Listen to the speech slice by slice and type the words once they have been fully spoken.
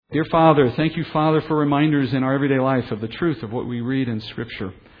Dear Father, thank you, Father, for reminders in our everyday life of the truth of what we read in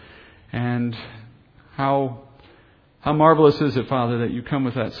Scripture. And how marvelous is it, Father, that you come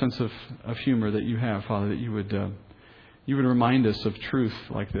with that sense of humor that you have, Father, that you would remind us of truth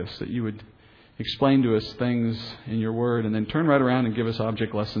like this, that you would explain to us things in your word and then turn right around and give us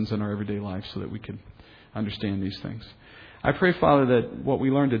object lessons in our everyday life so that we could understand these things. I pray, Father, that what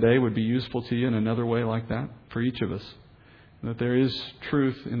we learned today would be useful to you in another way like that for each of us. That there is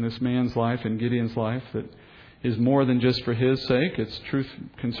truth in this man's life, in Gideon's life, that is more than just for his sake. It's truth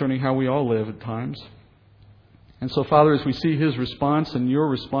concerning how we all live at times. And so, Father, as we see his response and your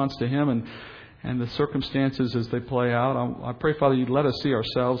response to him and the circumstances as they play out, I pray, Father, you'd let us see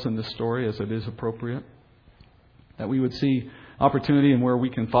ourselves in this story as it is appropriate. That we would see opportunity and where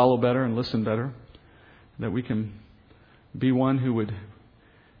we can follow better and listen better. That we can be one who would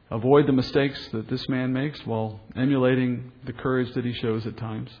avoid the mistakes that this man makes while emulating the courage that he shows at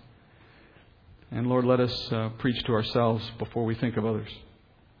times. And Lord, let us preach to ourselves before we think of others.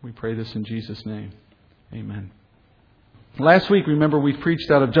 We pray this in Jesus' name. Amen. Last week, remember, we preached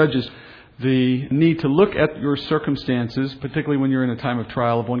out of Judges the need to look at your circumstances, particularly when you're in a time of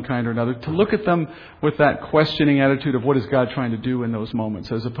trial of one kind or another, to look at them with that questioning attitude of what is God trying to do in those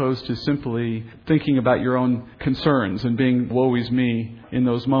moments, as opposed to simply thinking about your own concerns and being woe is me in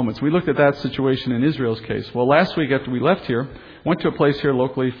those moments. We looked at that situation in Israel's case. Well, last week after we left here, went to a place here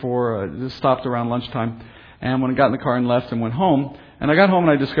locally stopped around lunchtime, and when I got in the car and left and went home, and I got home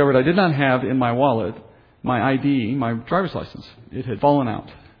and I discovered I did not have in my wallet my ID, my driver's license. It had fallen out.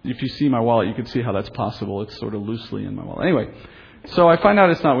 If you see my wallet, you can see how that's possible. It's sort of loosely in my wallet. Anyway, so I find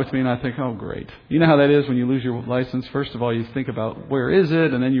out it's not with me, and I think, oh, great. You know how that is when you lose your license? First of all, you think about where is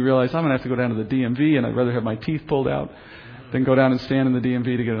it, and then you realize I'm going to have to go down to the DMV, and I'd rather have my teeth pulled out than go down and stand in the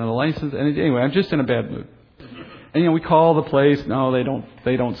DMV to get another license. And anyway, I'm just in a bad mood. And we call the place. No, they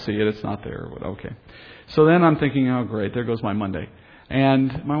don't see it. It's not there. Okay. So then I'm thinking, oh, great. There goes my Monday.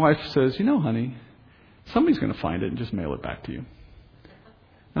 And my wife says, honey, somebody's going to find it and just mail it back to you.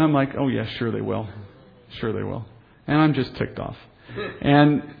 And I'm like, oh, yeah, sure they will. Sure they will. And I'm just ticked off.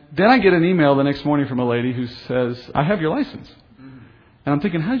 And then I get an email the next morning from a lady who says, I have your license. And I'm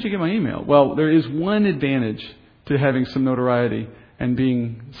thinking, how did you get my email? Well, there is one advantage to having some notoriety and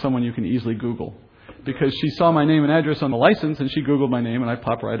being someone you can easily Google. Because she saw my name and address on the license, and she Googled my name, and I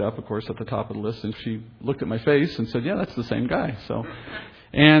popped right up, of course, at the top of the list. And she looked at my face and said, yeah, that's the same guy.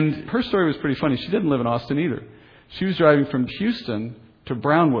 And her story was pretty funny. She didn't live in Austin either. She was driving from Houston to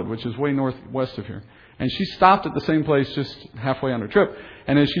Brownwood, which is way northwest of here. And she stopped at the same place just halfway on her trip.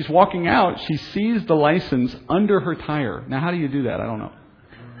 And as she's walking out, she sees the license under her tire. Now, how do you do that? I don't know.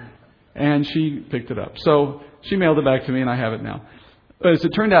 And she picked it up. So she mailed it back to me, and I have it now. But as it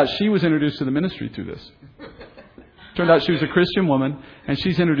turned out, she was introduced to the ministry through this. Turned out she was a Christian woman, and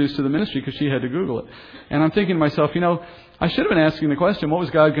she's introduced to the ministry because she had to Google it. And I'm thinking to myself, I should have been asking the question, what was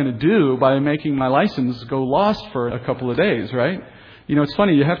God going to do by making my license go lost for a couple of days, right? It's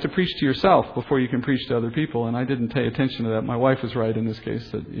funny, you have to preach to yourself before you can preach to other people, and I didn't pay attention to that. My wife was right in this case,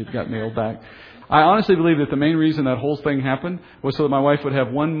 that it got mailed back. I honestly believe that the main reason that whole thing happened was so that my wife would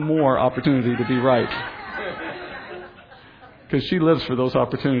have one more opportunity to be right. Because she lives for those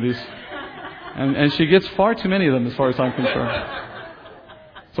opportunities. And she gets far too many of them as far as I'm concerned.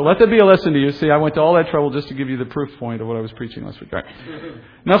 So let that be a lesson to you. See, I went to all that trouble just to give you the proof point of what I was preaching last week. Right.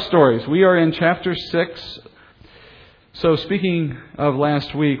 Enough stories. We are in chapter 6. So speaking of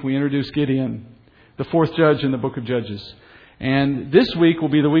last week, we introduced Gideon, the fourth judge in the book of Judges. And this week will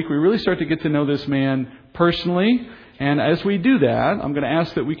be the week we really start to get to know this man personally. And as we do that, I'm going to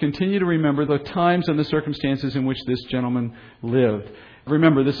ask that we continue to remember the times and the circumstances in which this gentleman lived.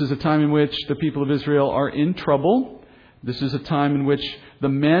 Remember, this is a time in which the people of Israel are in trouble. This is a time in which the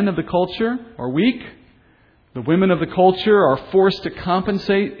men of the culture are weak. The women of the culture are forced to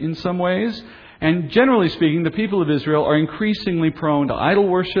compensate in some ways. And generally speaking, the people of Israel are increasingly prone to idol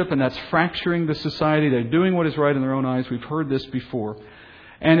worship, and that's fracturing the society. They're doing what is right in their own eyes. We've heard this before.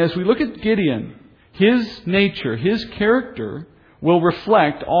 And as we look at Gideon, his nature, his character will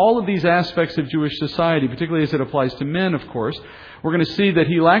reflect all of these aspects of Jewish society, particularly as it applies to men, of course. We're going to see that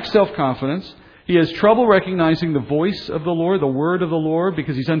he lacks self-confidence. He has trouble recognizing the voice of the Lord, the word of the Lord,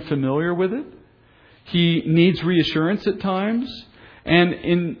 because he's unfamiliar with it. He needs reassurance at times. And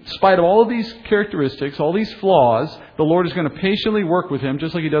in spite of all of these characteristics, all these flaws, the Lord is going to patiently work with him,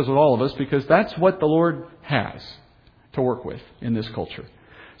 just like he does with all of us, because that's what the Lord has to work with in this culture.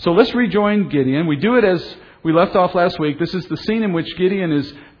 So let's rejoin Gideon. We do it as we left off last week. This is the scene in which Gideon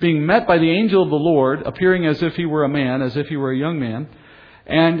is being met by the angel of the Lord, appearing as if he were a man, as if he were a young man.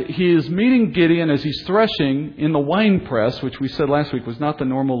 And he is meeting Gideon as he's threshing in the wine press, which we said last week was not the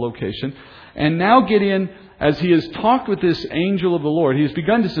normal location. And now Gideon, as he has talked with this angel of the Lord, he has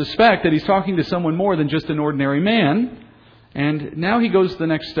begun to suspect that he's talking to someone more than just an ordinary man. And now he goes to the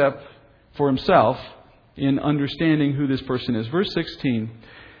next step for himself in understanding who this person is. Verse 16,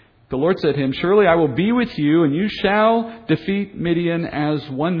 the Lord said to him, "Surely I will be with you, and you shall defeat Midian as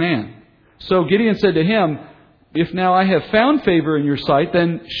one man." So Gideon said to him, "If now I have found favor in your sight,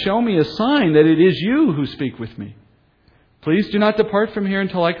 then show me a sign that it is you who speak with me. Please do not depart from here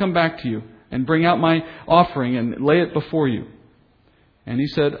until I come back to you and bring out my offering and lay it before you." And he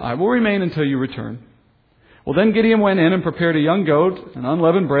said, "I will remain until you return." Well, then Gideon went in and prepared a young goat and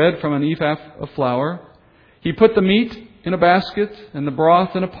unleavened bread from an ephah of flour. He put the meat in a basket and the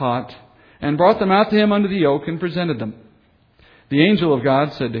broth in a pot and brought them out to him under the yoke and presented them. The angel of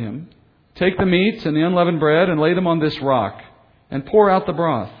God said to him, "Take the meat and the unleavened bread and lay them on this rock and pour out the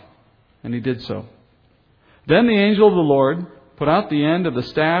broth." And he did so. Then the angel of the Lord put out the end of the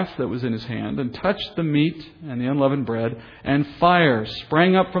staff that was in his hand and touched the meat and the unleavened bread, and fire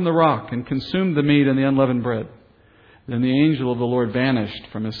sprang up from the rock and consumed the meat and the unleavened bread. Then the angel of the Lord vanished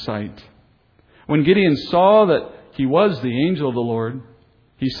from his sight. When Gideon saw that he was the angel of the Lord,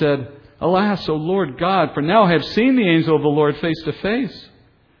 he said, "Alas, O Lord God, for now I have seen the angel of the Lord face to face."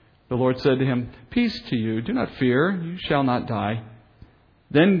 The Lord said to him, "Peace to you, do not fear, you shall not die."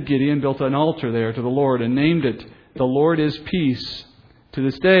 Then Gideon built an altar there to the Lord and named it, "The Lord is Peace." To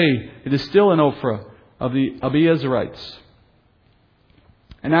this day, it is still in Ophrah of the Abiezrites.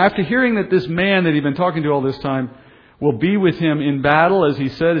 And after hearing that this man that he'd been talking to all this time will be with him in battle, as he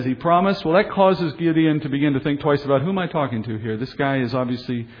said, as he promised, well, that causes Gideon to begin to think twice about, who am I talking to here? This guy is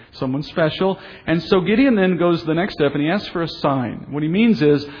obviously someone special. And so Gideon then goes to the next step and he asks for a sign. What he means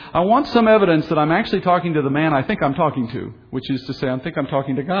is, I want some evidence that I'm actually talking to the man I think I'm talking to, which is to say, I think I'm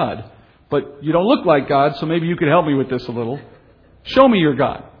talking to God. But you don't look like God, so maybe you could help me with this a little. Show me your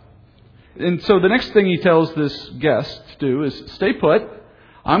God. And so the next thing he tells this guest to do is, stay put.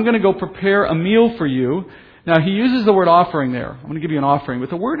 I'm going to go prepare a meal for you. Now, he uses the word offering there. I'm going to give you an offering. But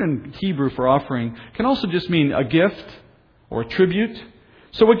the word in Hebrew for offering can also just mean a gift or a tribute.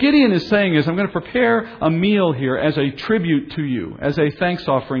 So what Gideon is saying is, I'm going to prepare a meal here as a tribute to you, as a thanks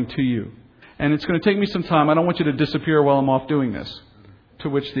offering to you. And it's going to take me some time. I don't want you to disappear while I'm off doing this. To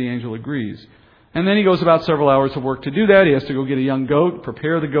which the angel agrees. And then he goes about several hours of work to do that. He has to go get a young goat,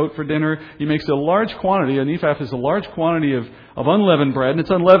 prepare the goat for dinner. He makes a large quantity. An ephah is a large quantity of unleavened bread. And it's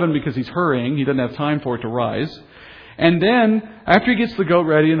unleavened because he's hurrying. He doesn't have time for it to rise. And then, after he gets the goat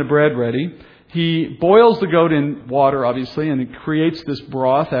ready and the bread ready, he boils the goat in water, obviously, and he creates this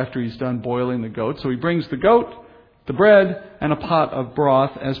broth after he's done boiling the goat. So he brings the goat, the bread, and a pot of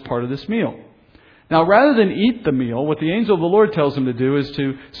broth as part of this meal. Now, rather than eat the meal, what the angel of the Lord tells him to do is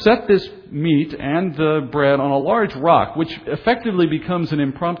to set this meat and the bread on a large rock, which effectively becomes an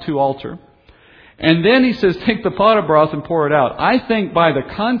impromptu altar. And then he says, take the pot of broth and pour it out. I think by the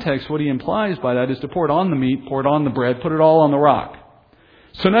context, what he implies by that is to pour it on the meat, pour it on the bread, put it all on the rock.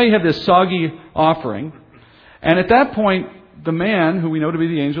 So now you have this soggy offering. And at that point, the man, who we know to be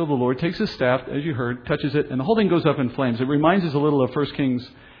the angel of the Lord, takes his staff, as you heard, touches it, and the whole thing goes up in flames. It reminds us a little of 1 Kings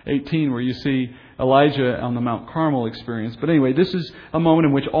 18, where you see Elijah on the Mount Carmel experience. But anyway, this is a moment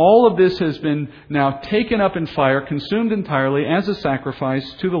in which all of this has been now taken up in fire, consumed entirely as a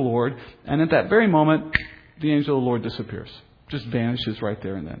sacrifice to the Lord. And at that very moment, the angel of the Lord disappears. Just vanishes right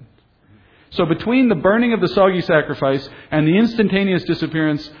there and then. So between the burning of the soggy sacrifice and the instantaneous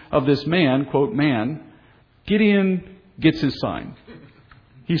disappearance of this man, quote, man, Gideon gets his sign.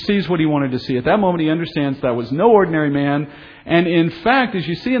 He sees what he wanted to see. At that moment, he understands that was no ordinary man. And in fact, as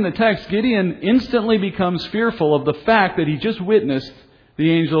you see in the text, Gideon instantly becomes fearful of the fact that he just witnessed the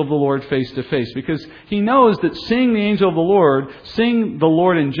angel of the Lord face to face. Because he knows that seeing the angel of the Lord, seeing the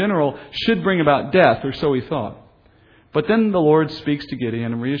Lord in general, should bring about death, or so he thought. But then the Lord speaks to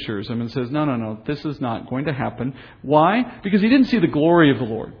Gideon and reassures him and says, no, this is not going to happen. Why? Because he didn't see the glory of the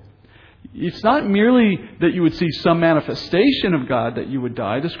Lord. It's not merely that you would see some manifestation of God that you would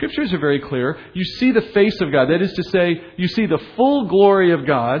die. The Scriptures are very clear. You see the face of God. That is to say, you see the full glory of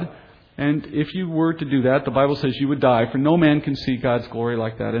God. And if you were to do that, the Bible says you would die. For no man can see God's glory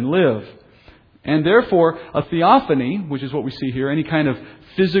like that and live. And therefore, a theophany, which is what we see here, any kind of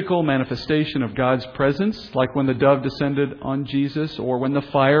physical manifestation of God's presence, like when the dove descended on Jesus or when the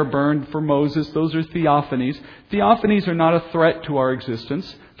fire burned for Moses, those are theophanies. Theophanies are not a threat to our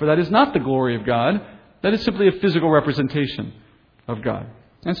existence, for that is not the glory of God. That is simply a physical representation of God.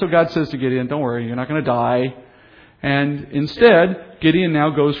 And so God says to Gideon, don't worry, you're not going to die. And instead, Gideon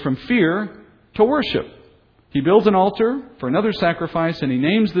now goes from fear to worship. He builds an altar for another sacrifice, and he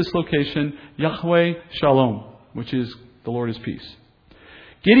names this location Yahweh Shalom, which is the Lord is peace.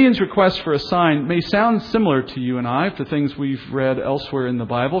 Gideon's request for a sign may sound similar to you and I, to things we've read elsewhere in the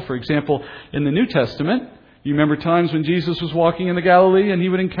Bible. For example, in the New Testament, you remember times when Jesus was walking in the Galilee and he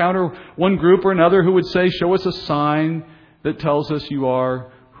would encounter one group or another who would say, "Show us a sign that tells us you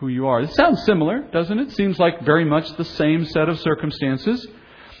are who you are." It sounds similar, doesn't it? Seems like very much the same set of circumstances.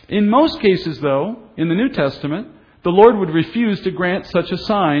 In most cases, though, in the New Testament, the Lord would refuse to grant such a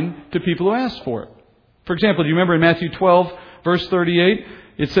sign to people who asked for it. For example, do you remember in Matthew 12, verse 38,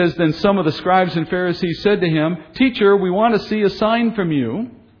 it says, "Then some of the scribes and Pharisees said to him, 'Teacher, we want to see a sign from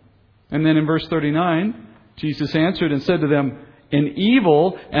you.' And then in verse 39, Jesus answered and said to them, 'An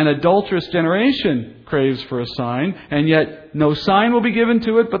evil and adulterous generation craves for a sign, and yet no sign will be given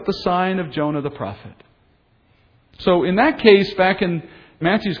to it but the sign of Jonah the prophet.'" So in that case, back in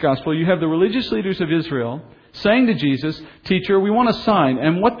Matthew's Gospel, you have the religious leaders of Israel saying to Jesus, "Teacher, we want a sign."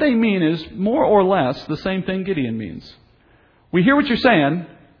 And what they mean is more or less the same thing Gideon means. "We hear what you're saying,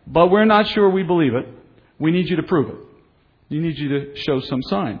 but we're not sure we believe it. We need you to prove it. We need you to show some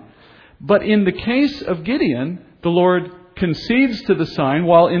sign." But in the case of Gideon, the Lord concedes to the sign,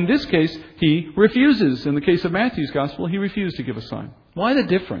 while in this case, he refuses. In the case of Matthew's Gospel, he refused to give a sign. Why the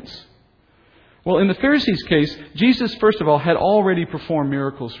difference? Well, in the Pharisees' case, Jesus, first of all, had already performed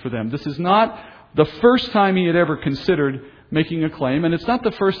miracles for them. This is not the first time he had ever considered making a claim, and it's not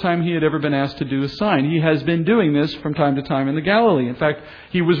the first time he had ever been asked to do a sign. He has been doing this from time to time in the Galilee. In fact,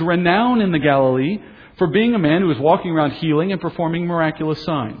 he was renowned in the Galilee for being a man who was walking around healing and performing miraculous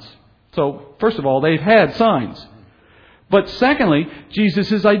signs. So, first of all, they've had signs. But secondly,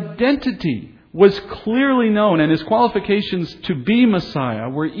 Jesus' identity was clearly known, and his qualifications to be Messiah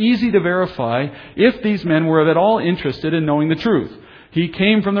were easy to verify if these men were at all interested in knowing the truth. He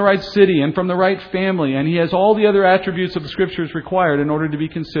came from the right city and from the right family, and he has all the other attributes of the Scriptures required in order to be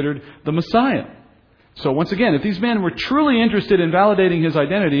considered the Messiah. So once again, if these men were truly interested in validating his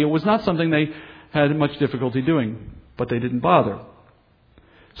identity, it was not something they had much difficulty doing, but they didn't bother.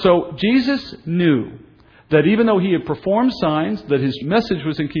 So Jesus knew that even though he had performed signs, that his message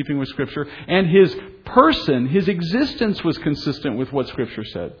was in keeping with Scripture, and his person, his existence was consistent with what Scripture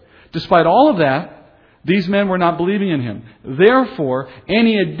said. Despite all of that, these men were not believing in him. Therefore,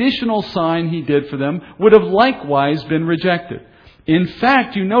 any additional sign he did for them would have likewise been rejected. In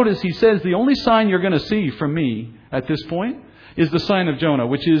fact, you notice he says, the only sign you're going to see from me at this point is the sign of Jonah,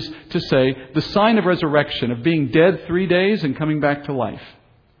 which is to say, the sign of resurrection, of being dead 3 days and coming back to life.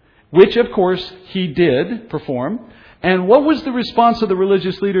 Which, of course, he did perform. And what was the response of the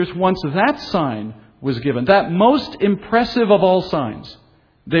religious leaders once that sign was given? That most impressive of all signs.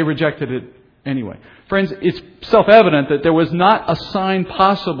 They rejected it anyway. Friends, it's self-evident that there was not a sign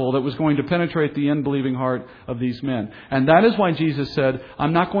possible that was going to penetrate the unbelieving heart of these men. And that is why Jesus said,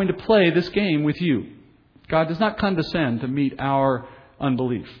 "I'm not going to play this game with you." God does not condescend to meet our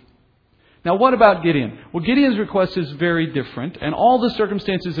unbelief. Now, what about Gideon? Well, Gideon's request is very different, and all the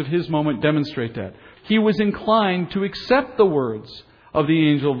circumstances of his moment demonstrate that. He was inclined to accept the words of the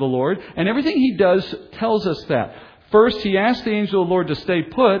angel of the Lord, and everything he does tells us that. First, he asked the angel of the Lord to stay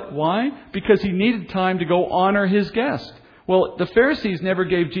put. Why? Because he needed time to go honor his guest. Well, the Pharisees never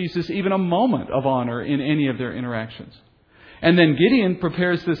gave Jesus even a moment of honor in any of their interactions. And then Gideon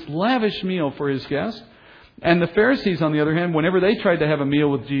prepares this lavish meal for his guest. And the Pharisees, on the other hand, whenever they tried to have a meal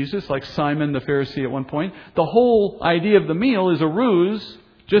with Jesus, like Simon the Pharisee at one point, the whole idea of the meal is a ruse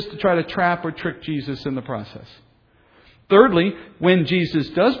just to try to trap or trick Jesus in the process. Thirdly, when Jesus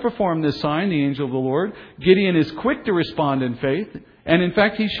does perform this sign, the angel of the Lord, Gideon is quick to respond in faith, and in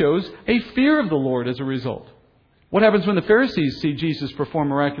fact he shows a fear of the Lord as a result. What happens when the Pharisees see Jesus perform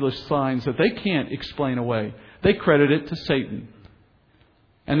miraculous signs that they can't explain away? They credit it to Satan.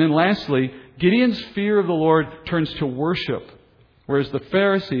 And then lastly, Gideon's fear of the Lord turns to worship, whereas the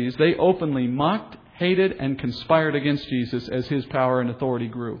Pharisees, they openly mocked, hated, and conspired against Jesus as his power and authority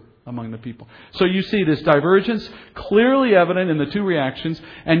grew among the people. So you see this divergence clearly evident in the two reactions,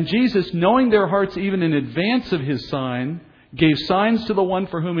 and Jesus, knowing their hearts even in advance of his sign, gave signs to the one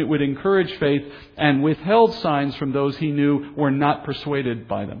for whom it would encourage faith, and withheld signs from those he knew were not persuaded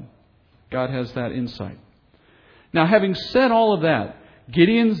by them. God has that insight. Now, having said all of that,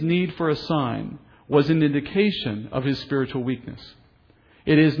 Gideon's need for a sign was an indication of his spiritual weakness.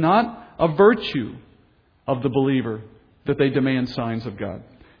 It is not a virtue of the believer that they demand signs of God.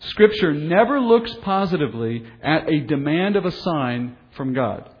 Scripture never looks positively at a demand of a sign from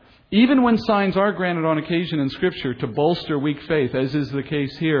God. Even when signs are granted on occasion in Scripture to bolster weak faith, as is the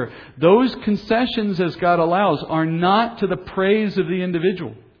case here, those concessions as God allows are not to the praise of the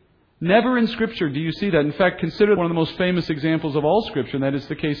individual. Never in Scripture do you see that. In fact, consider one of the most famous examples of all Scripture, and that is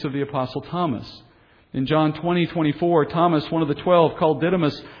the case of the Apostle Thomas. In John 20:24, Thomas, one of the 12, called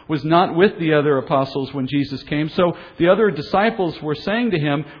Didymus, was not with the other apostles when Jesus came. So the other disciples were saying to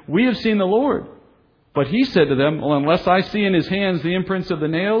him, "We have seen the Lord." But he said to them, "Well, unless I see in his hands the imprints of the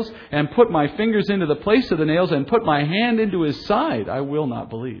nails, and put my fingers into the place of the nails, and put my hand into his side, I will not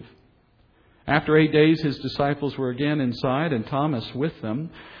believe." After 8 days, his disciples were again inside, and Thomas with them.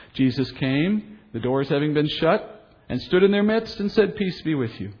 Jesus came, the doors having been shut, and stood in their midst and said, "Peace be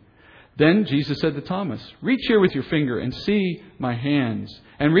with you." Then Jesus said to Thomas, "Reach here with your finger and see my hands,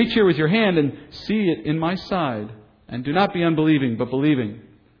 and reach here with your hand and see it in my side, and do not be unbelieving, but believing."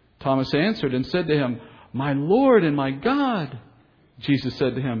 Thomas answered and said to him, "My Lord and my God." Jesus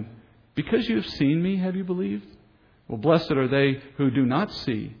said to him, "Because you have seen me, have you believed? Well, blessed are they who do not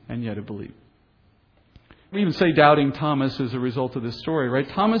see and yet have believed." We even say doubting Thomas as a result of this story, right?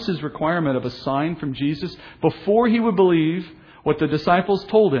 Thomas's requirement of a sign from Jesus before he would believe what the disciples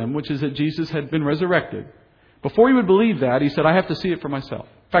told him, which is that Jesus had been resurrected. Before he would believe that, he said, "I have to see it for myself.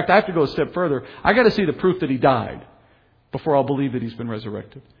 In fact, I have to go a step further. I got to see the proof that he died before I'll believe that he's been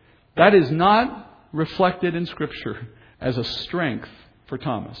resurrected." That is not reflected in Scripture as a strength for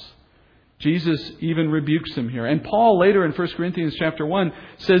Thomas. Jesus even rebukes him here. And Paul later in 1 Corinthians chapter 1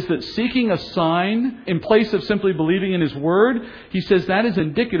 says that seeking a sign in place of simply believing in his word, he says that is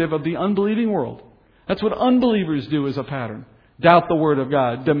indicative of the unbelieving world. That's what unbelievers do as a pattern. Doubt the word of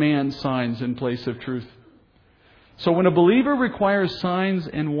God, demand signs in place of truth. So when a believer requires signs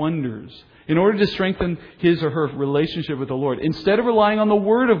and wonders in order to strengthen his or her relationship with the Lord, instead of relying on the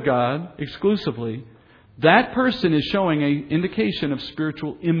Word of God exclusively, that person is showing an indication of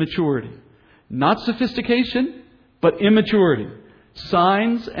spiritual immaturity. Not sophistication, but immaturity.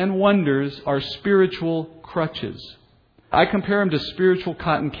 Signs and wonders are spiritual crutches. I compare them to spiritual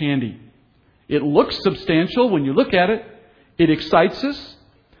cotton candy. It looks substantial when you look at it. It excites us.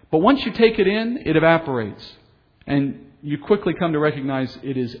 But once you take it in, it evaporates. And you quickly come to recognize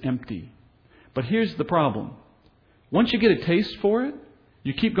it is empty. But here's the problem. Once you get a taste for it,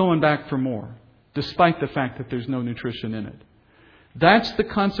 you keep going back for more, despite the fact that there's no nutrition in it. That's the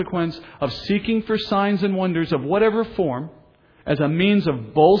consequence of seeking for signs and wonders of whatever form as a means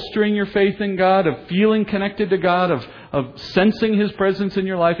of bolstering your faith in God, of feeling connected to God, of sensing His presence in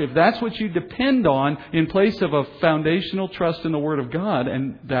your life. If that's what you depend on in place of a foundational trust in the Word of God,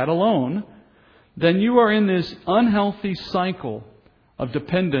 and that alone, then you are in this unhealthy cycle of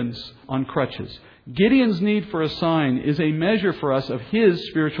dependence on crutches. Gideon's need for a sign is a measure for us of his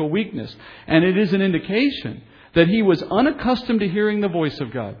spiritual weakness. And it is an indication that he was unaccustomed to hearing the voice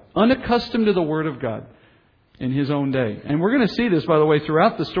of God, unaccustomed to the Word of God in his own day. And we're going to see this, by the way,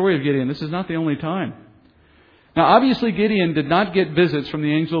 throughout the story of Gideon. This is not the only time. Now, obviously, Gideon did not get visits from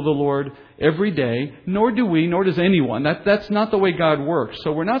the angel of the Lord every day, nor do we, nor does anyone. That's not the way God works.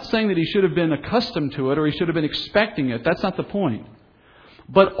 So we're not saying that he should have been accustomed to it or he should have been expecting it. That's not the point.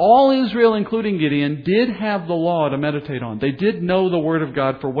 But all Israel, including Gideon, did have the law to meditate on. They did know the Word of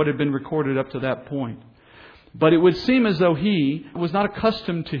God for what had been recorded up to that point. But it would seem as though he was not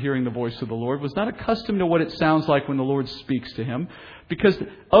accustomed to hearing the voice of the Lord, was not accustomed to what it sounds like when the Lord speaks to him. Because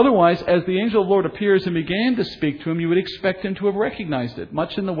otherwise, as the angel of the Lord appears and began to speak to him, you would expect him to have recognized it,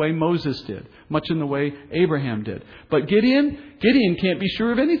 much in the way Moses did, much in the way Abraham did. But Gideon can't be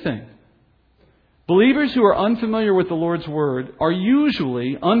sure of anything. Believers who are unfamiliar with the Lord's Word are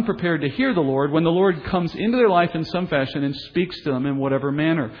usually unprepared to hear the Lord when the Lord comes into their life in some fashion and speaks to them in whatever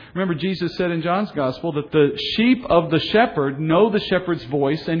manner. Remember, Jesus said in John's Gospel that the sheep of the shepherd know the shepherd's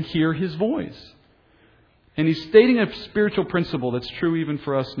voice and hear his voice. And he's stating a spiritual principle that's true even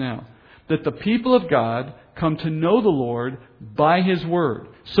for us now. That the people of God come to know the Lord by His Word.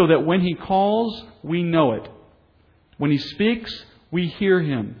 So that when He calls, we know it. When He speaks, we hear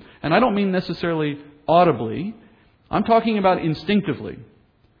Him. And I don't mean necessarily audibly. I'm talking about instinctively.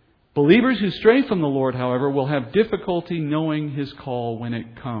 Believers who stray from the Lord, however, will have difficulty knowing His call when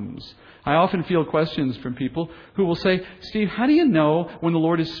it comes. I often field questions from people who will say, "Steve, how do you know when the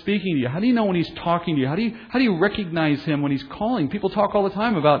Lord is speaking to you? How do you know when He's talking to you? How do you recognize Him when He's calling?" People talk all the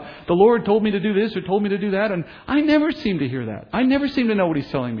time about, "The Lord told me to do this or told me to do that." And I never seem to hear that. I never seem to know what He's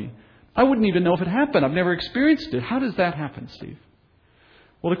telling me. I wouldn't even know if it happened. I've never experienced it. How does that happen, Steve?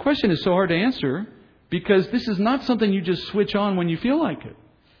 Well, the question is so hard to answer because this is not something you just switch on when you feel like it.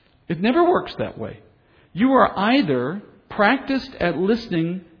 It never works that way. You are either practiced at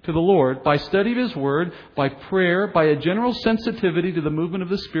listening to the Lord by study of His Word, by prayer, by a general sensitivity to the movement of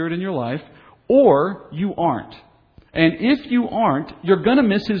the Spirit in your life, or you aren't. And if you aren't, you're going to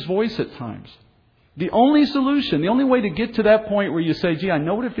miss His voice at times. The only solution, the only way to get to that point where you say, gee, I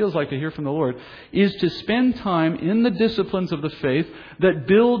know what it feels like to hear from the Lord, is to spend time in the disciplines of the faith that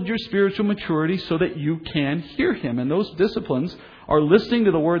build your spiritual maturity so that you can hear Him. And those disciplines are listening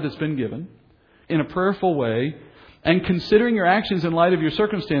to the Word that's been given in a prayerful way and considering your actions in light of your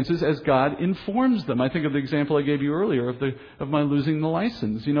circumstances as God informs them. I think of the example I gave you earlier of my losing the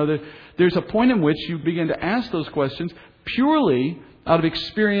license. There's a point in which you begin to ask those questions purely out of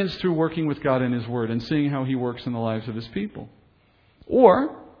experience through working with God in His Word and seeing how He works in the lives of His people.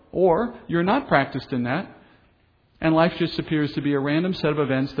 Or you're not practiced in that, and life just appears to be a random set of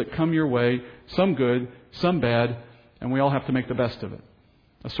events that come your way, some good, some bad, and we all have to make the best of it.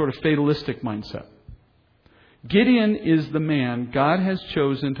 A sort of fatalistic mindset. Gideon is the man God has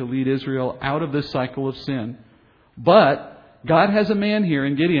chosen to lead Israel out of this cycle of sin. But God has a man here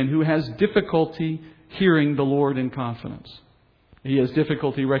in Gideon who has difficulty hearing the Lord in confidence. He has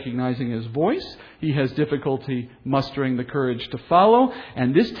difficulty recognizing His voice. He has difficulty mustering the courage to follow.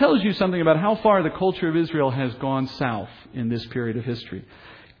 And this tells you something about how far the culture of Israel has gone south in this period of history.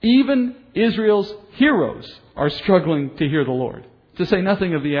 Even Israel's heroes are struggling to hear the Lord, to say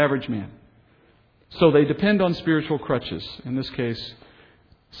nothing of the average man. So they depend on spiritual crutches, in this case,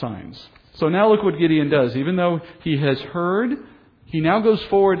 signs. So now look what Gideon does. Even though he has heard, he now goes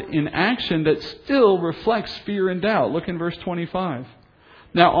forward in action that still reflects fear and doubt. Look in verse 25.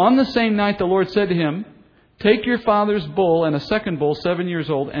 Now on the same night the Lord said to him, take your father's bull and a second bull 7 years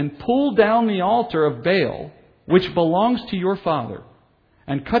old and pull down the altar of Baal, which belongs to your father,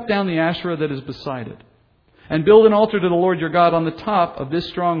 and cut down the Asherah that is beside it. And build an altar to the Lord your God on the top of this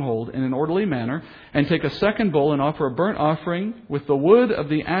stronghold in an orderly manner, and take a second bull and offer a burnt offering with the wood of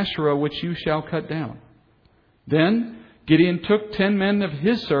the Asherah which you shall cut down. Then Gideon took 10 men of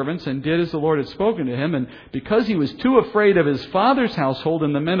his servants and did as the Lord had spoken to him. And because he was too afraid of his father's household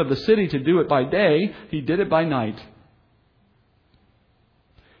and the men of the city to do it by day, he did it by night.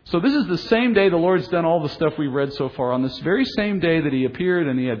 So this is the same day the Lord's done all the stuff we've read so far. On this very same day that He appeared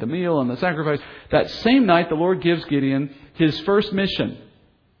and He had the meal and the sacrifice, that same night the Lord gives Gideon his first mission.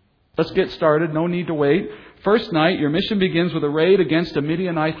 Let's get started. No need to wait. First night, your mission begins with a raid against a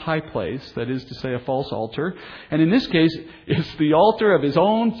Midianite high place, that is to say, a false altar. And in this case, it's the altar of his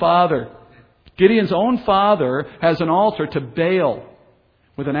own father. Gideon's own father has an altar to Baal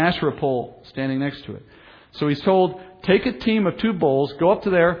with an Asherah pole standing next to it. So he's told, take a team of 2 bulls, go up to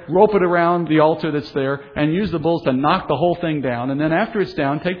there, rope it around the altar that's there, and use the bulls to knock the whole thing down. And then after it's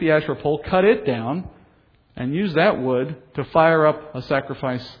down, take the Asherah pole, cut it down, and use that wood to fire up a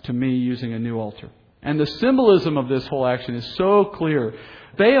sacrifice to me using a new altar. And the symbolism of this whole action is so clear.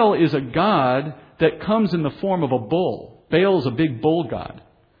 Baal is a god that comes in the form of a bull. Baal is a big bull god.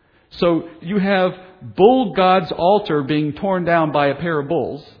 So you have bull god's altar being torn down by a pair of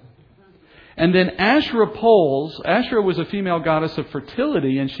bulls. And then Asherah poles. Asherah was a female goddess of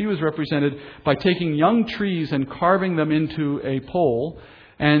fertility, and she was represented by taking young trees and carving them into a pole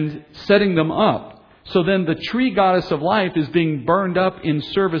and setting them up. So then the tree goddess of life is being burned up in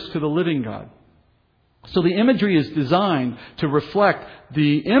service to the living God. So the imagery is designed to reflect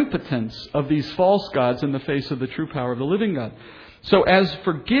the impotence of these false gods in the face of the true power of the living God. So as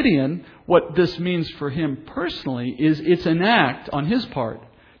for Gideon, what this means for him personally is it's an act on his part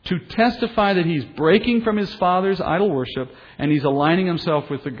to testify that he's breaking from his father's idol worship and he's aligning himself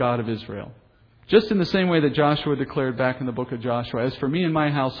with the God of Israel. Just in the same way that Joshua declared back in the book of Joshua, as for me and my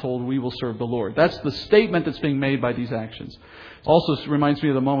household, we will serve the Lord. That's the statement that's being made by these actions. Also reminds me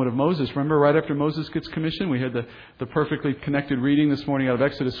of the moment of Moses. Remember right after Moses gets commissioned, we had the perfectly connected reading this morning out of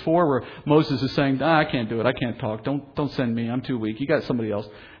Exodus 4 where Moses is saying, I can't do it. I can't talk. Don't send me. I'm too weak. You got somebody else.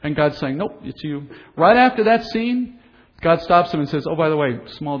 And God's saying, nope, it's you. Right after that scene, God stops him and says, oh, by the way,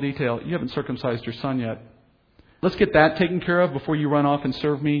 small detail, you haven't circumcised your son yet. Let's get that taken care of before you run off and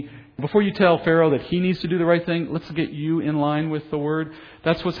serve me. Before you tell Pharaoh that he needs to do the right thing, let's get you in line with the word.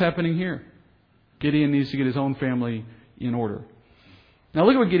 That's what's happening here. Gideon needs to get his own family in order. Now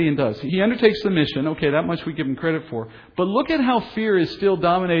look at what Gideon does. He undertakes the mission. Okay, that much we give him credit for. But look at how fear is still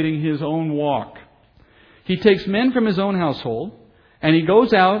dominating his own walk. He takes men from his own household and he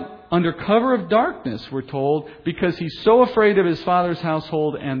goes out under cover of darkness, we're told, because he's so afraid of his father's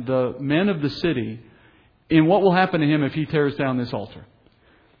household and the men of the city in what will happen to him if he tears down this altar.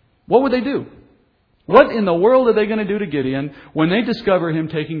 What would they do? What in the world are they going to do to Gideon when they discover him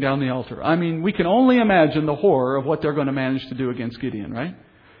taking down the altar? I mean, we can only imagine the horror of what they're going to manage to do against Gideon, right?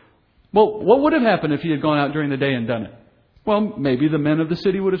 Well, what would have happened if he had gone out during the day and done it? Well, maybe the men of the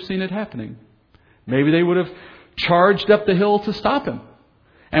city would have seen it happening. Maybe they would have charged up the hill to stop him.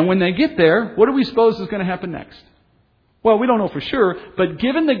 And when they get there, what do we suppose is going to happen next? Well, we don't know for sure, but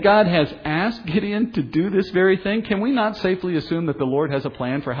given that God has asked Gideon to do this very thing, can we not safely assume that the Lord has a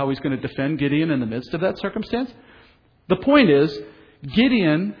plan for how He's going to defend Gideon in the midst of that circumstance? The point is,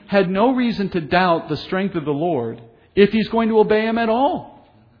 Gideon had no reason to doubt the strength of the Lord if he's going to obey Him at all.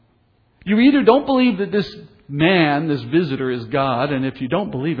 You either don't believe that this man, this visitor, is God, and if you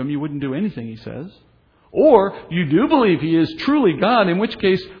don't believe Him, you wouldn't do anything He says. Or you do believe He is truly God, in which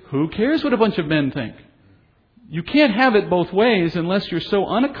case, who cares what a bunch of men think? You can't have it both ways unless you're so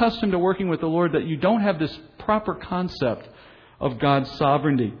unaccustomed to working with the Lord that you don't have this proper concept of God's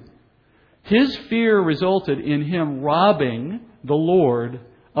sovereignty. His fear resulted in him robbing the Lord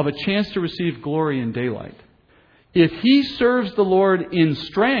of a chance to receive glory in daylight. If he serves the Lord in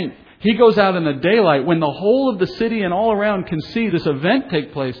strength, he goes out in the daylight when the whole of the city and all around can see this event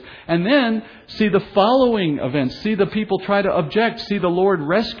take place. And then see the following events. See the people try to object. See the Lord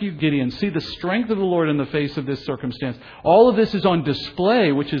rescue Gideon. See the strength of the Lord in the face of this circumstance. All of this is on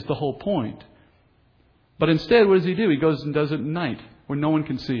display, which is the whole point. But instead, what does he do? He goes and does it at night where no one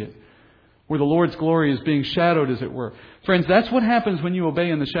can see it. Where the Lord's glory is being shadowed, as it were. Friends, that's what happens when you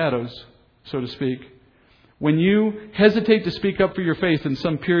obey in the shadows, so to speak. When you hesitate to speak up for your faith in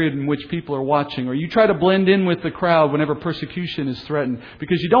some period in which people are watching, or you try to blend in with the crowd whenever persecution is threatened,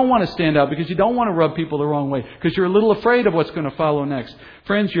 because you don't want to stand out, because you don't want to rub people the wrong way, because you're a little afraid of what's going to follow next.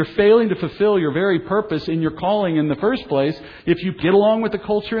 Friends, you're failing to fulfill your very purpose in your calling in the first place if you get along with the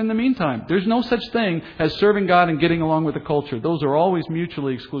culture in the meantime. There's no such thing as serving God and getting along with the culture. Those are always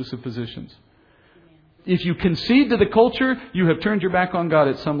mutually exclusive positions. If you concede to the culture, you have turned your back on God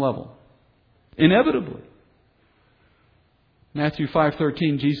at some level. Inevitably. Matthew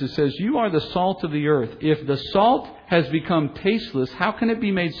 5:13, Jesus says, "You are the salt of the earth. If the salt has become tasteless, how can it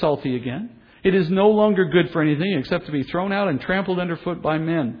be made salty again? It is no longer good for anything except to be thrown out and trampled underfoot by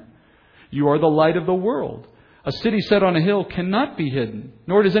men. You are the light of the world. A city set on a hill cannot be hidden,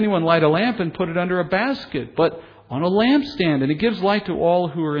 nor does anyone light a lamp and put it under a basket, but on a lampstand, and it gives light to all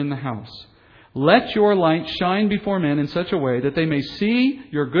who are in the house. Let your light shine before men in such a way that they may see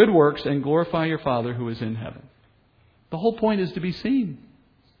your good works and glorify your Father who is in heaven." The whole point is to be seen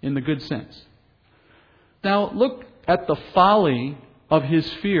in the good sense. Now look at the folly of his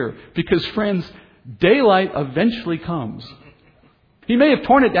fear. Because friends, daylight eventually comes. He may have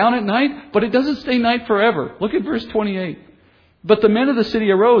torn it down at night, but it doesn't stay night forever. Look at verse 28. "But the men of the city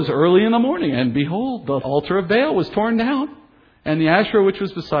arose early in the morning, and behold, the altar of Baal was torn down, and the Asherah which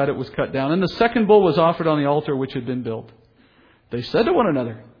was beside it was cut down, and the second bull was offered on the altar which had been built. They said to one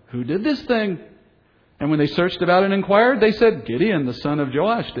another, 'Who did this thing?' And when they searched about and inquired, they said, 'Gideon, the son of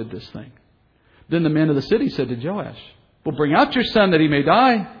Joash, did this thing.' Then the men of the city said to Joash, 'Well, bring out your son that he may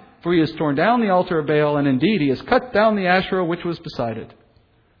die, for he has torn down the altar of Baal, and indeed he has cut down the Asherah which was beside it.'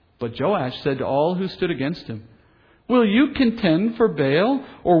 But Joash said to all who stood against him, 'Will you contend for Baal,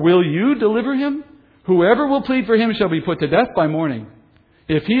 or will you deliver him? Whoever will plead for him shall be put to death by morning.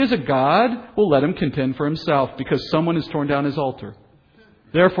 If he is a god, we'll let him contend for himself, because someone has torn down his altar.'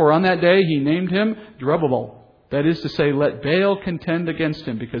 Therefore, on that day, he named him Jerubbaal. That is to say, let Baal contend against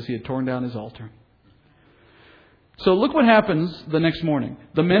him, because he had torn down his altar." So look what happens the next morning.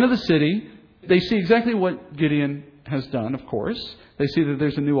 The men of the city, they see exactly what Gideon has done, of course. They see that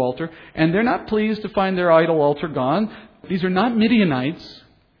there's a new altar. And they're not pleased to find their idol altar gone. These are not Midianites.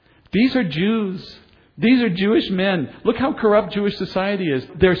 These are Jews. These are Jewish men. Look how corrupt Jewish society is.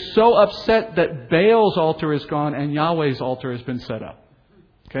 They're so upset that Baal's altar is gone and Yahweh's altar has been set up.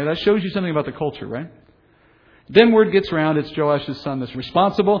 Okay, that shows you something about the culture, right? Then word gets around, it's Joash's son that's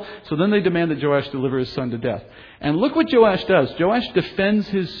responsible. So then they demand that Joash deliver his son to death. And look what Joash does. Joash defends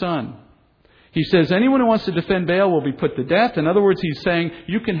his son. He says, anyone who wants to defend Baal will be put to death. In other words, he's saying,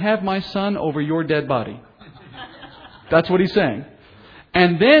 you can have my son over your dead body. That's what he's saying.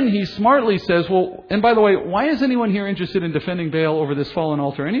 And then he smartly says, well, and by the way, why is anyone here interested in defending Baal over this fallen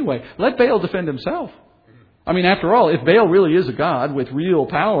altar anyway? Let Baal defend himself. I mean, after all, if Baal really is a god with real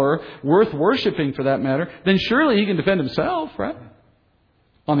power, worth worshiping for that matter, then surely he can defend himself, right?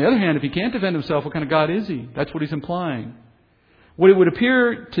 On the other hand, if he can't defend himself, what kind of god is he? That's what he's implying. What it would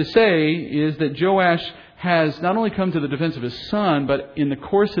appear to say is that Joash has not only come to the defense of his son, but in the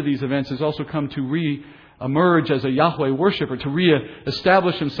course of these events has also come to re-emerge as a Yahweh worshiper, to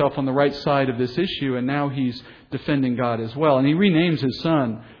re-establish himself on the right side of this issue, and now he's defending God as well. And he renames his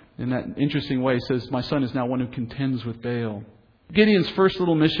son in that interesting way. He says, my son is now one who contends with Baal. Gideon's first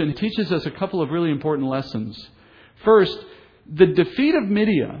little mission teaches us a couple of really important lessons. First, the defeat of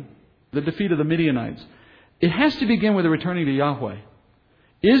Midian, the defeat of the Midianites, it has to begin with a returning to Yahweh.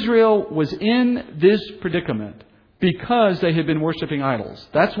 Israel was in this predicament because they had been worshiping idols.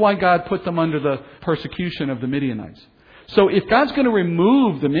 That's why God put them under the persecution of the Midianites. So if God's going to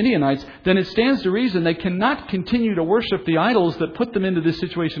remove the Midianites, then it stands to reason they cannot continue to worship the idols that put them into this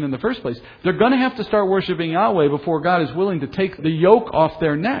situation in the first place. They're going to have to start worshiping Yahweh before God is willing to take the yoke off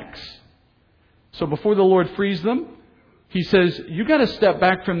their necks. So before the Lord frees them, He says, you got to step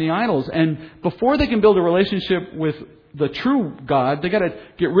back from the idols. And before they can build a relationship with the true God, they got to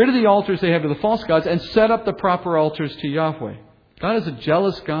get rid of the altars they have to the false gods and set up the proper altars to Yahweh. God is a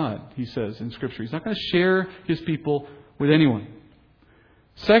jealous God, He says in Scripture. He's not going to share His people with anyone.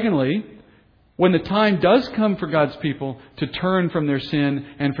 Secondly, when the time does come for God's people to turn from their sin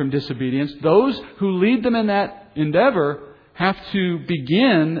and from disobedience, those who lead them in that endeavor have to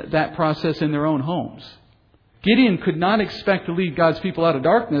begin that process in their own homes. Gideon could not expect to lead God's people out of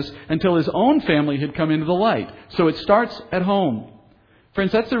darkness until his own family had come into the light. So it starts at home.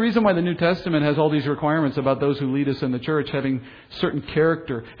 Friends, that's the reason why the New Testament has all these requirements about those who lead us in the church having certain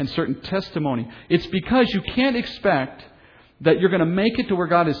character and certain testimony. It's because you can't expect that you're going to make it to where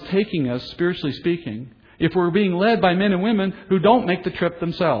God is taking us, spiritually speaking, if we're being led by men and women who don't make the trip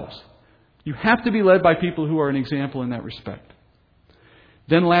themselves. You have to be led by people who are an example in that respect.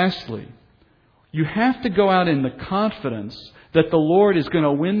 Then lastly, you have to go out in the confidence that the Lord is going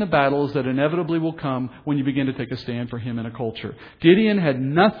to win the battles that inevitably will come when you begin to take a stand for Him in a culture. Gideon had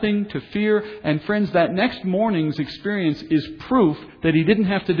nothing to fear. And friends, that next morning's experience is proof that he didn't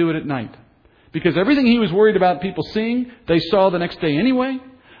have to do it at night. Because everything he was worried about people seeing, they saw the next day anyway.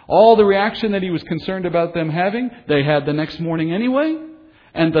 All the reaction that he was concerned about them having, they had the next morning anyway.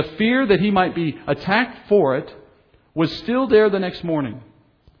 And the fear that he might be attacked for it was still there the next morning.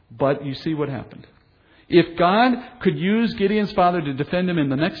 But you see what happened. If God could use Gideon's father to defend him in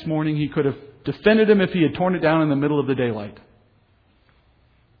the next morning, He could have defended him if he had torn it down in the middle of the daylight.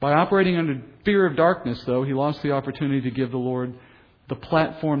 By operating under fear of darkness, though, he lost the opportunity to give the Lord the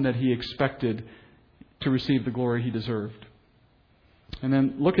platform that he expected to receive the glory he deserved. And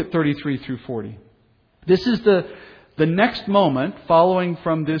then look at 33 through 40. This is the next moment following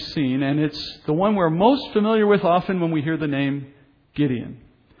from this scene, and it's the one we're most familiar with often when we hear the name Gideon.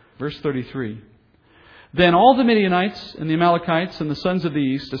 Verse 33. Then all the Midianites and the Amalekites and the sons of the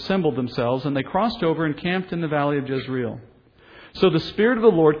east assembled themselves, and they crossed over and camped in the valley of Jezreel. So the Spirit of the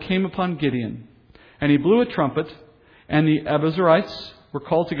Lord came upon Gideon, and he blew a trumpet, and the Abiezrites were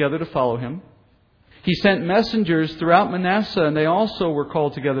called together to follow him. He sent messengers throughout Manasseh, and they also were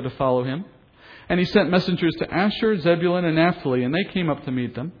called together to follow him. And he sent messengers to Asher, Zebulun, and Naphtali, and they came up to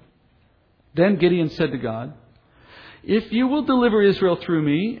meet them. Then Gideon said to God, "If you will deliver Israel through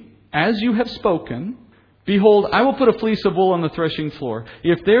me, as you have spoken, behold, I will put a fleece of wool on the threshing floor.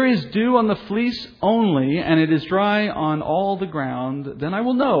 If there is dew on the fleece only, and it is dry on all the ground, then I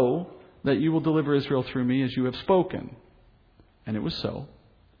will know that you will deliver Israel through me as you have spoken." And it was so.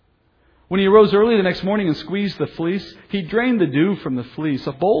 When he arose early the next morning and squeezed the fleece, he drained the dew from the fleece,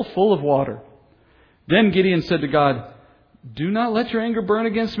 a bowl full of water. Then Gideon said to God, "Do not let your anger burn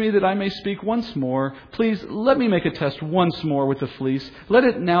against me that I may speak once more. Please let me make a test once more with the fleece. Let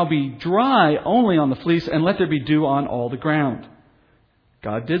it now be dry only on the fleece, and let there be dew on all the ground."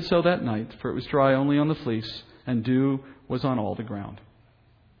 God did so that night, for it was dry only on the fleece, and dew was on all the ground.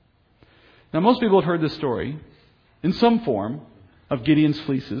 Now, most people have heard this story in some form of Gideon's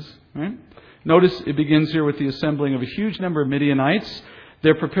fleeces. Right? Notice it begins here with the assembling of a huge number of Midianites.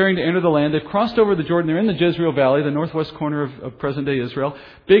 They're preparing to enter the land. They've crossed over the Jordan. They're in the Jezreel Valley, the northwest corner of present-day Israel.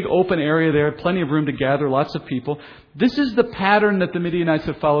 Big open area there, plenty of room to gather, lots of people. This is the pattern that the Midianites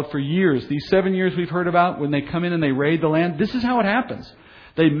have followed for years. These 7 years we've heard about when they come in and they raid the land. This is how it happens.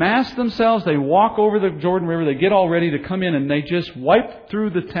 They mass themselves. They walk over the Jordan River. They get all ready to come in, and they just wipe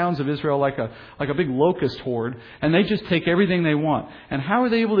through the towns of Israel like a big locust horde, and they just take everything they want. And how are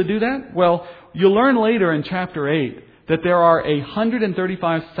they able to do that? Well, you'll learn later in chapter 8 that there are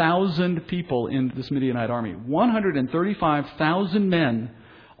 135,000 people in this Midianite army. 135,000 men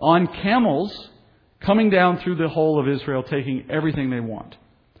on camels coming down through the whole of Israel, taking everything they want.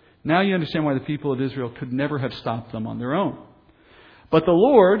 Now you understand why the people of Israel could never have stopped them on their own. But the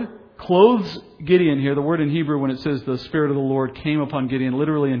Lord clothes Gideon here. The word in Hebrew, when it says the Spirit of the Lord came upon Gideon,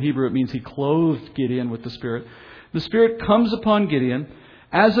 literally in Hebrew it means He clothed Gideon with the Spirit. The Spirit comes upon Gideon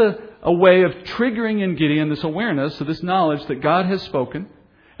as a way of triggering in Gideon this awareness, so this knowledge that God has spoken,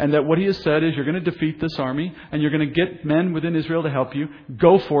 and that what He has said is, you're going to defeat this army, and you're going to get men within Israel to help you.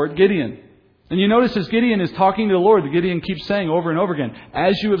 Go for it, Gideon. And you notice as Gideon is talking to the Lord, Gideon keeps saying over and over again,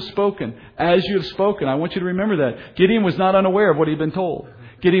 "As you have spoken, as you have spoken." I want you to remember that. Gideon was not unaware of what he'd been told.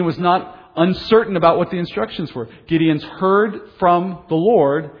 Gideon was not uncertain about what the instructions were. Gideon's heard from the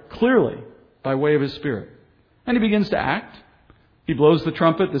Lord clearly by way of His Spirit. And he begins to act. He blows the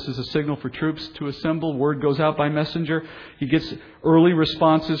trumpet. This is a signal for troops to assemble. Word goes out by messenger. He gets early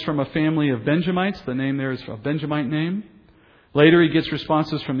responses from a family of Benjamites. The name there is a Benjamite name. Later, he gets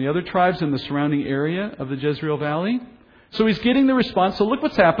responses from the other tribes in the surrounding area of the Jezreel Valley. So he's getting the response. So look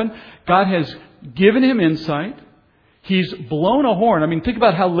what's happened. God has given him insight. He's blown a horn. I mean, think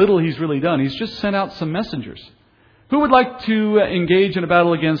about how little he's really done. He's just sent out some messengers. Who would like to engage in a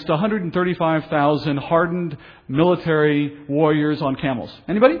battle against 135,000 hardened military warriors on camels?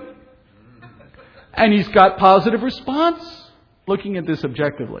 Anybody? And he's got positive response looking at this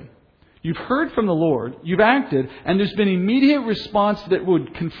objectively. You've heard from the Lord, you've acted, and there's been immediate response that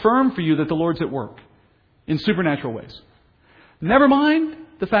would confirm for you that the Lord's at work in supernatural ways. Never mind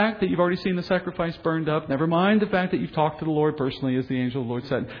the fact that you've already seen the sacrifice burned up. Never mind the fact that you've talked to the Lord personally, as the angel of the Lord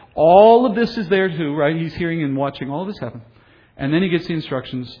said. All of this is there too, right? He's hearing and watching all of this happen. And then he gets the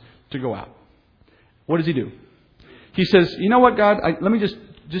instructions to go out. What does he do? He says, you know what, God? Let me just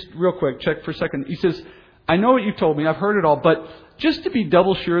real quick, check for a second. He says, I know what you've told me. I've heard it all. But just to be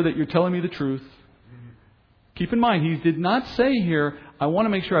double sure that you're telling me the truth, keep in mind, he did not say here, I want to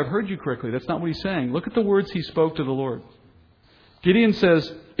make sure I've heard you correctly. That's not what he's saying. Look at the words he spoke to the Lord. Gideon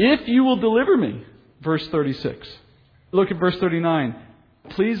says, if you will deliver me, verse 36. Look at verse 39.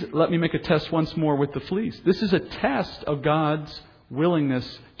 Please let me make a test once more with the fleece. This is a test of God's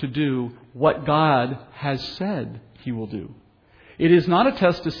willingness to do what God has said he will do. It is not a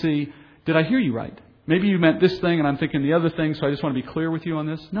test to see, did I hear you right? Maybe you meant this thing and I'm thinking the other thing, so I just want to be clear with you on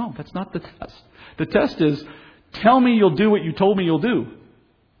this. No, that's not the test. The test is, tell me you'll do what you told me you'll do.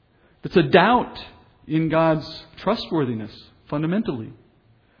 It's a doubt in God's trustworthiness. Fundamentally.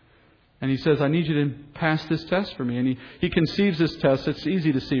 And he says, I need you to pass this test for me. And he conceives this test. It's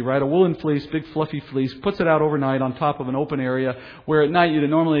easy to see, right? A woolen fleece, big fluffy fleece, puts it out overnight on top of an open area where at night you'd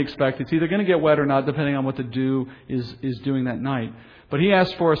normally expect it's either going to get wet or not, depending on what the dew is doing that night. But he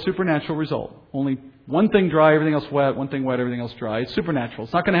asks for a supernatural result. Only one thing dry, everything else wet, one thing wet, everything else dry. It's supernatural.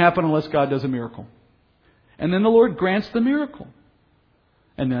 It's not going to happen unless God does a miracle. And then the Lord grants the miracle.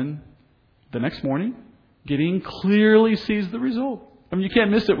 And then the next morning, Gideon clearly sees the result. I mean, you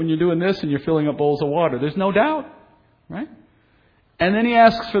can't miss it when you're doing this and you're filling up bowls of water. There's no doubt, right? And then he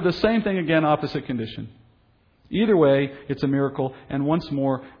asks for the same thing again, opposite condition. Either way, it's a miracle, and once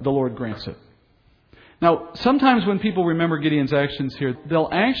more, the Lord grants it. Now, sometimes when people remember Gideon's actions here, they'll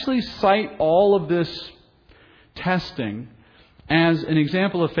actually cite all of this testing as an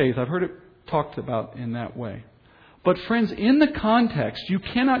example of faith. I've heard it talked about in that way. But friends, in the context, you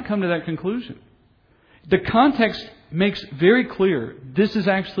cannot come to that conclusion. The context makes very clear this is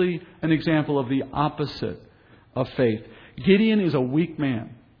actually an example of the opposite of faith. Gideon is a weak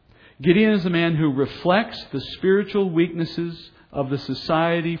man. Gideon is a man who reflects the spiritual weaknesses of the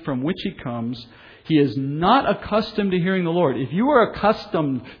society from which he comes. He is not accustomed to hearing the Lord. If you are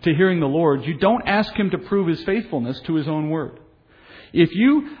accustomed to hearing the Lord, you don't ask him to prove his faithfulness to his own word. If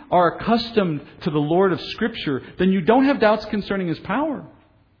you are accustomed to the Lord of Scripture, then you don't have doubts concerning his power.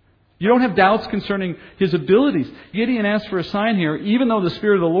 You don't have doubts concerning his abilities. Gideon asks for a sign here, even though the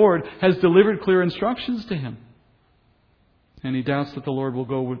Spirit of the Lord has delivered clear instructions to him. And he doubts that the Lord will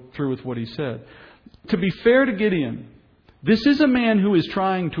go through with what he said. To be fair to Gideon, this is a man who is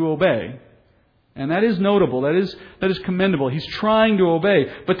trying to obey. And that is notable. That is commendable. He's trying to obey.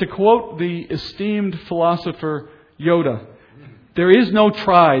 But to quote the esteemed philosopher Yoda, there is no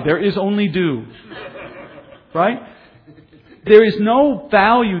try, there is only do. Right? There is no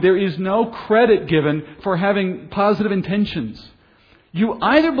value, there is no credit given for having positive intentions. You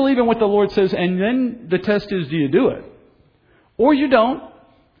either believe in what the Lord says and then the test is, do you do it? Or you don't.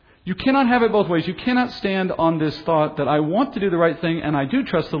 You cannot have it both ways. You cannot stand on this thought that I want to do the right thing and I do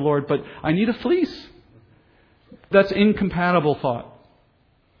trust the Lord, but I need a fleece. That's incompatible thought.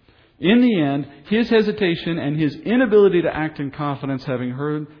 In the end, his hesitation and his inability to act in confidence, having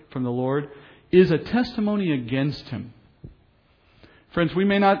heard from the Lord, is a testimony against him. Friends, we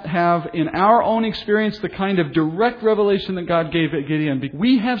may not have in our own experience the kind of direct revelation that God gave at Gideon.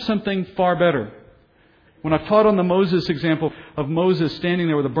 We have something far better. When I've taught on the Moses example of Moses standing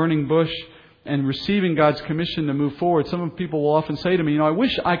there with a burning bush and receiving God's commission to move forward, some people will often say to me, I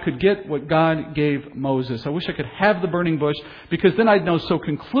wish I could get what God gave Moses. I wish I could have the burning bush because then I'd know so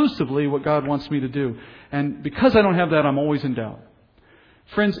conclusively what God wants me to do. And because I don't have that, I'm always in doubt.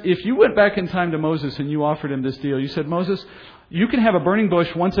 Friends, if you went back in time to Moses and you offered him this deal, you said, Moses, you can have a burning bush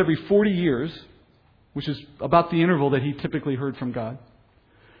once every 40 years, which is about the interval that he typically heard from God.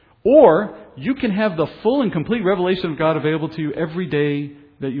 Or you can have the full and complete revelation of God available to you every day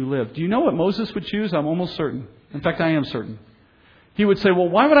that you live. Do you know what Moses would choose? I'm almost certain. In fact, I am certain. He would say, well,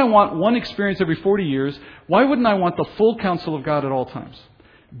 why would I want one experience every 40 years? Why wouldn't I want the full counsel of God at all times?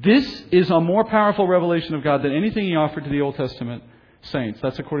 This is a more powerful revelation of God than anything He offered to the Old Testament saints.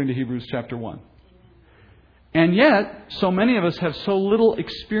 That's according to Hebrews chapter 1. And yet, so many of us have so little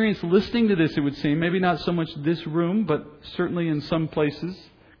experience listening to this, it would seem. Maybe not so much this room, but certainly in some places.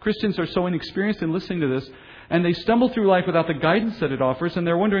 Christians are so inexperienced in listening to this, and they stumble through life without the guidance that it offers, and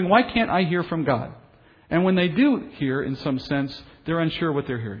they're wondering, why can't I hear from God? And when they do hear, in some sense, they're unsure what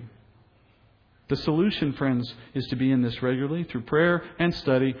they're hearing. The solution, friends, is to be in this regularly through prayer and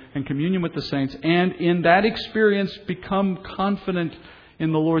study and communion with the saints, and in that experience become confident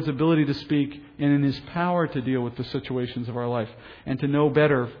in the Lord's ability to speak and in His power to deal with the situations of our life and to know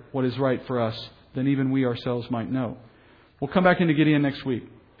better what is right for us than even we ourselves might know. We'll come back into Gideon next week.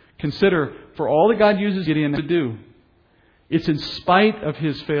 Consider, for all that God uses Gideon to do, it's in spite of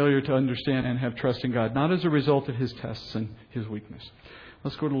his failure to understand and have trust in God, not as a result of his tests and his weakness.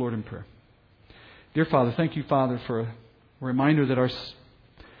 Let's go to the Lord in prayer. Dear Father, thank you, Father, for a reminder that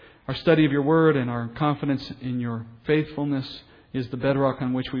our study of your Word and our confidence in your faithfulness is the bedrock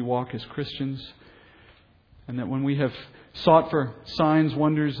on which we walk as Christians. And that when we have sought for signs,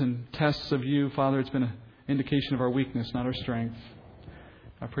 wonders, and tests of you, Father, it's been an indication of our weakness, not our strength.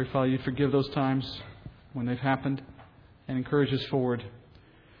 I pray, Father, you forgive those times when they've happened and encourage us forward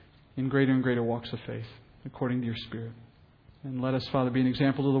in greater and greater walks of faith, according to your Spirit. And let us, Father, be an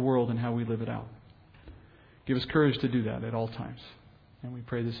example to the world in how we live it out. Give us courage to do that at all times. And we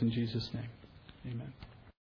pray this in Jesus' name. Amen.